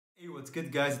What's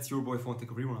good, guys? It's your boy Phone Tech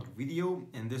Review on video,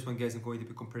 and this one, guys, I'm going to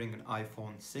be comparing an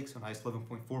iPhone 6 on iOS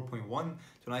 11.4.1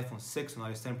 to an iPhone 6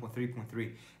 on iOS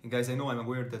 10.3.3. And guys, I know I'm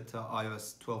aware that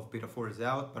iOS 12 Beta 4 is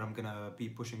out, but I'm gonna be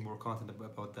pushing more content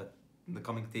about that in the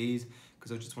coming days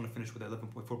because I just want to finish with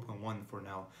 11.4.1 for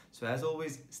now. So as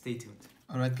always, stay tuned.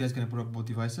 Alright, guys, gonna put up both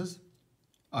devices: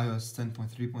 iOS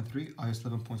 10.3.3, iOS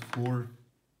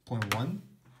 11.4.1.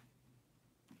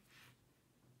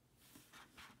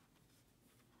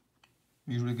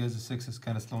 Usually, guys, the 6 is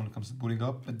kind of slow when it comes to booting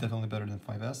up, but definitely better than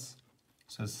 5S.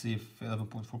 So let's see if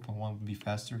 11.4.1 would be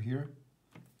faster here.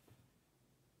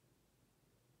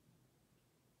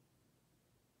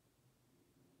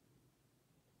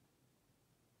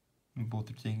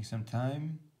 Both are taking some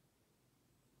time.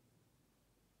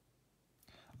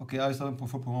 Okay, iOS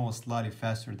 11.4.1 was slightly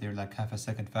faster there, like half a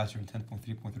second faster than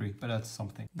 10.3.3, but that's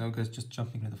something. Now, guys, just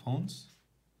jumping into the phones.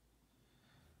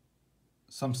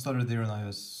 Some stutter there on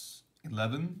iOS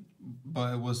 11,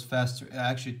 but it was faster.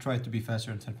 I actually tried to be faster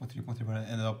than 10.3.3, but it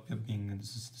ended up being the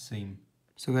same.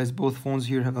 So, guys, both phones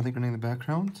here have nothing running in the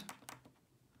background.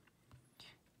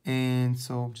 And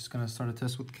so I'm just gonna start a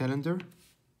test with calendar.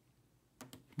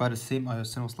 By the same,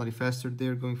 iOS 10 was slightly faster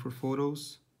there, going for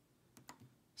photos.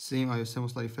 Same, iOS 10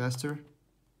 was slightly faster.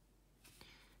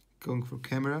 Going for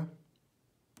camera.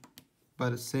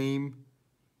 By the same,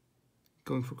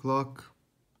 going for clock.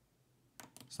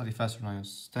 Slightly faster on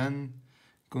iOS 10.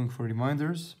 Going for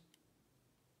reminders.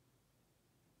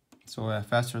 So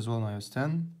faster as well on iOS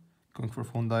 10. Going for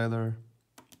phone dialer.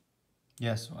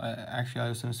 Yes, actually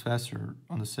iOS 10 is faster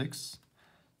on the 6.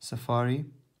 Safari.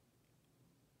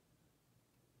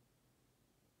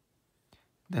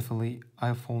 Definitely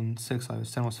iPhone 6,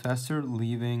 iOS 10 was faster.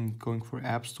 Leaving, going for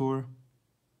App Store.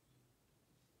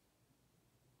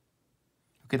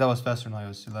 Okay, that was faster on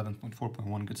iOS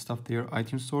 11.4.1. Good stuff there.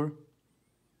 iTunes Store.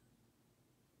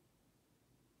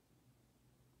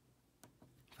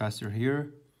 Faster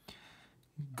here.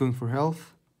 Going for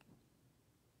health.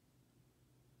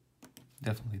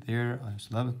 Definitely there. iOS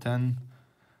 11.10.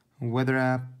 Weather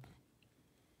app.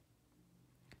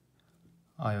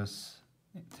 iOS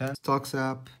 10. Stocks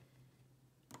app.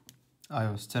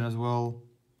 iOS 10 as well.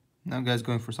 Now, guys,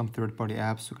 going for some third-party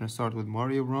apps. We're going to start with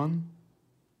Mario Run.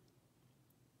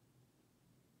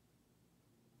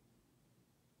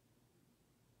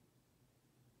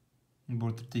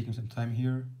 Both are taking some time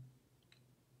here.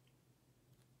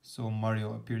 So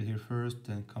Mario appeared here first,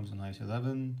 then it comes on iOS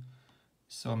 11.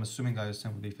 So I'm assuming iOS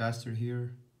 10 will be faster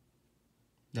here.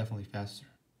 Definitely faster.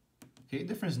 Okay,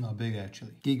 difference is not big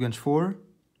actually. Geekbench 4.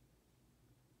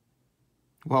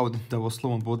 Wow, that was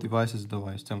slow on both devices, though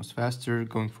iOS 10 was faster.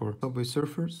 Going for Subway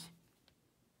Surfers.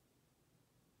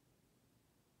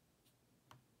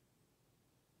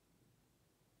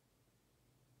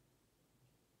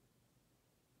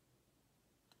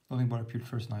 Loading bar appeared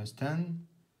first on iOS 10.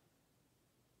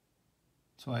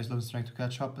 So iOS 11 is trying to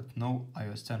catch up, but no,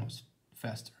 iOS 10 was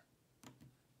faster.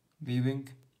 Leaving,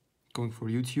 going for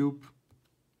YouTube.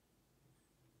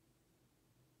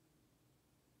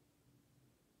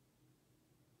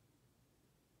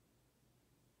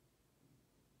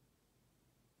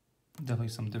 Definitely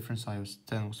some difference. iOS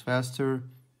 10 was faster.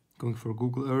 Going for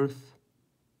Google Earth.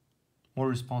 More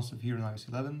responsive here in iOS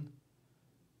 11.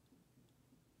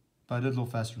 But a little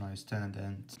faster on iOS 10 at the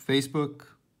end.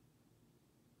 Facebook.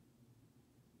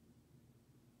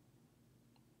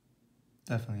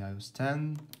 Definitely iOS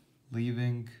 10.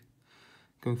 Leaving.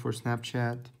 Going for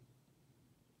Snapchat.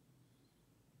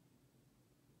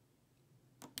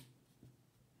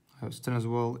 iOS 10 as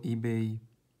well. eBay.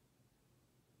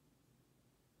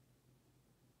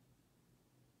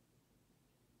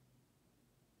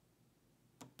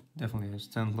 Definitely iOS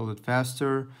 10 loaded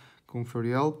faster. Going for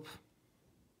Yelp.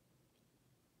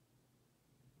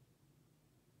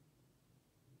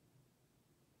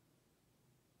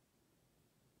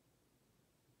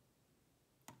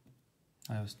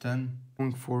 iOS 10.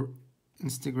 Going for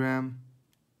Instagram.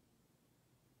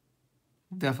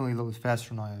 Definitely loaded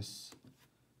faster on iOS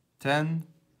 10.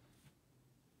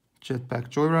 Jetpack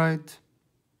Joyride.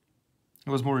 It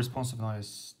was more responsive on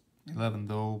iOS 11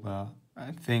 though, but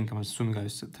I'm assuming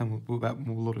iOS 10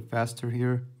 will load it faster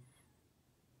here.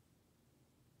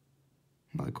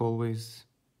 Like always.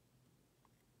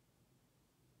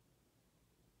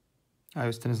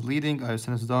 iOS 10 is leading, iOS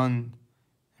 10 is done.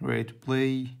 Ready to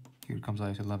play. Here comes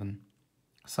iOS 11.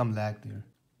 Some lag there.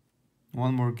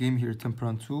 One more game here,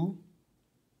 Temple 2.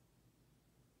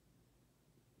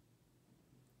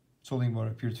 Loading bar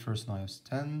appeared first on iOS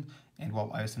 10. And while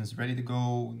iOS 10 is ready to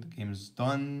go, the game is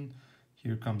done.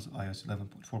 Here comes iOS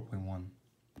 11.4.1.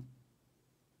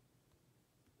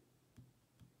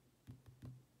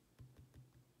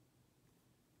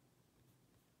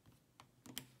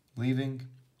 leaving,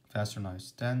 faster than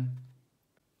iOS 10.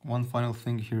 One final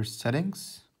thing here,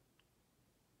 settings.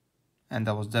 And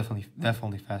that was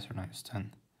definitely faster than iOS 10.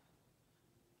 I'm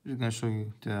just gonna show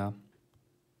you the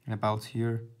about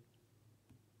here.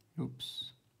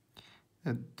 Oops.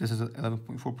 This is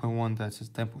 11.4.1, that says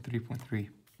 10.3.3.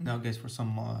 Now guys, for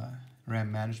some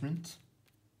RAM management.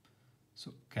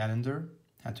 So calendar,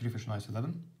 had to refresh on iOS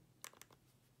 11.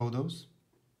 Photos.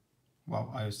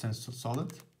 Wow, iOS 10 is still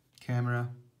solid. Camera.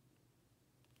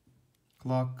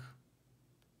 Clock.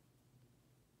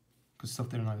 Good stuff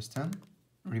there on iOS 10.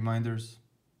 Reminders.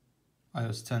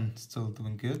 iOS 10 still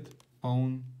doing good.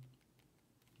 Phone.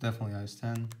 Definitely iOS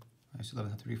 10. iOS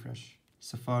 11 had to refresh.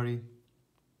 Safari.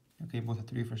 Okay, both had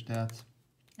to refresh that.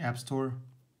 App Store.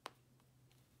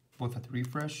 Both had to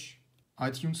refresh.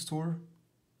 iTunes Store.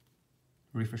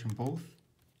 Refresh on both.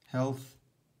 Health.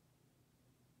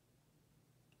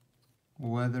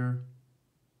 Weather.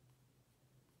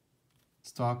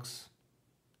 Stocks.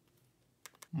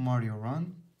 Mario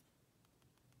Run.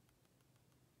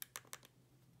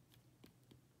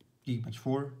 Geekbench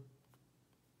 4.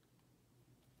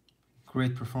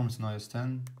 Great performance in iOS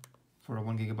 10 for a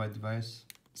 1 GB device.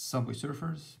 Subway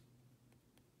Surfers.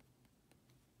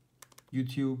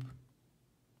 YouTube.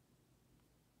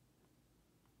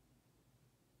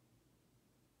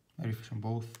 I refresh on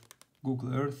both.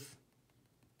 Google Earth.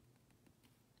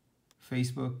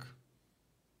 Facebook.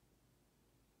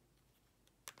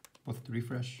 Both to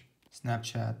refresh.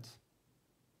 Snapchat.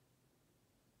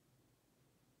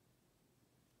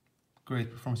 Great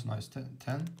performance on iOS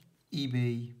 10.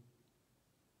 eBay.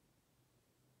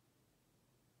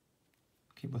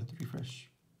 Okay, both to refresh.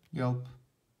 Yelp.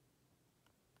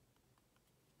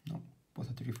 No,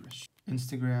 both to refresh.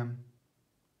 Instagram.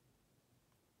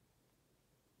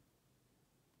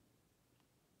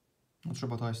 Not sure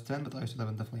about iOS 10, but iOS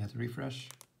 11 definitely had to refresh.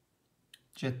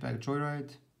 Jetpack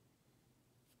Joyride.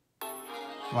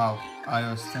 Wow,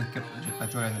 iOS 10 kept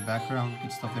Jetpack Joyride in the background.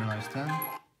 Good stuff there on iOS 10.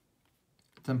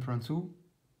 Temperan 2.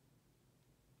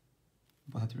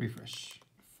 But had to refresh.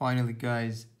 Finally,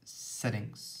 guys,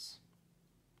 settings.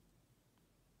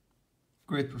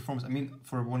 Great performance. I mean,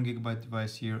 for a 1 GB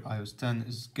device here, iOS 10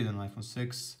 is good on iPhone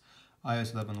 6.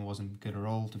 iOS 11 wasn't good at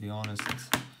all, to be honest.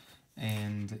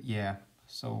 And yeah,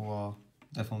 so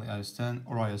definitely iOS 10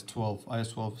 or iOS 12.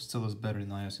 iOS 12 still is better than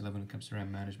iOS 11 when it comes to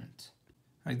RAM management.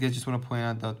 Alright guys, just want to point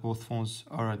out that both phones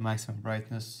are at maximum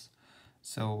brightness.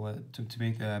 So to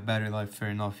make the battery life fair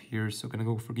enough here, so gonna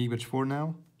go for Geekbench 4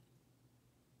 now.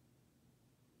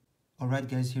 Alright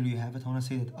guys, here you have it. I want to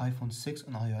say that iPhone 6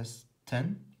 on iOS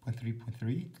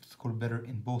 10.3.3 scored better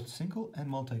in both single and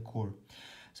multi-core.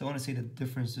 So I want to say that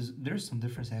there's some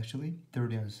difference actually.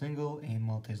 30 on single and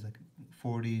multi is like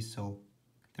 40, so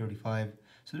 35.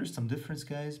 So there's some difference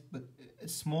guys, but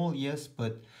it's small, yes,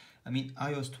 but I mean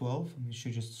iOS 12, let me show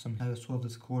you just some iOS 12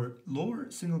 that score lower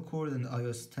single core than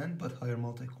iOS 10, but higher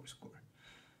multi-core score.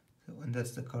 So, and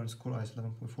that's the current score, iOS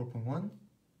 11.4.1.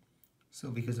 So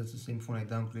because that's the same phone I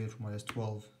downgraded from iOS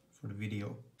 12 for the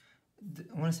video.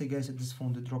 I want to say guys that this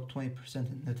phone did drop 20%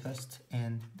 in the test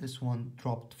and this one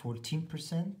dropped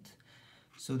 14%.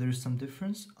 So there's some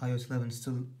difference. iOS 11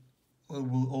 still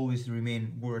will always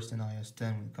remain worse than iOS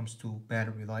 10 when it comes to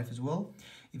battery life as well.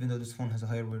 Even though this phone has a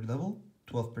higher wear level,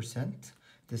 12%.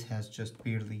 This has just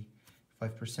barely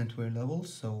 5% wear level.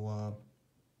 So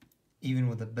even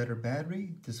with a better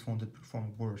battery, this phone did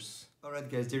perform worse. Alright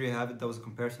guys, there you have it. That was a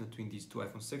comparison between these two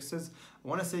iPhone 6s. I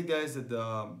want to say guys that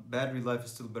the battery life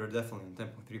is still better definitely on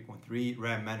 10.3.3.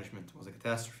 RAM management was a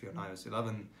catastrophe on iOS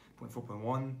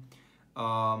 11.4.1.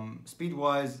 Speed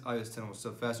wise, iOS 10 was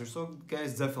still faster. So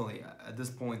guys, definitely at this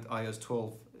point iOS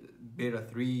 12 beta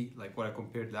 3, like what I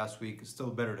compared last week, is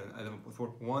still better than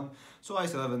 11.4.1. So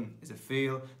iOS 11 is a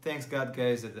fail. Thanks God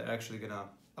guys that they're actually gonna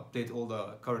update all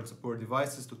the current support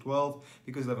devices to 12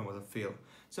 because 11 was a fail.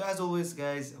 So as always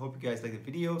guys, I hope you guys like the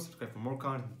video, subscribe for more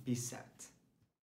content, peace out.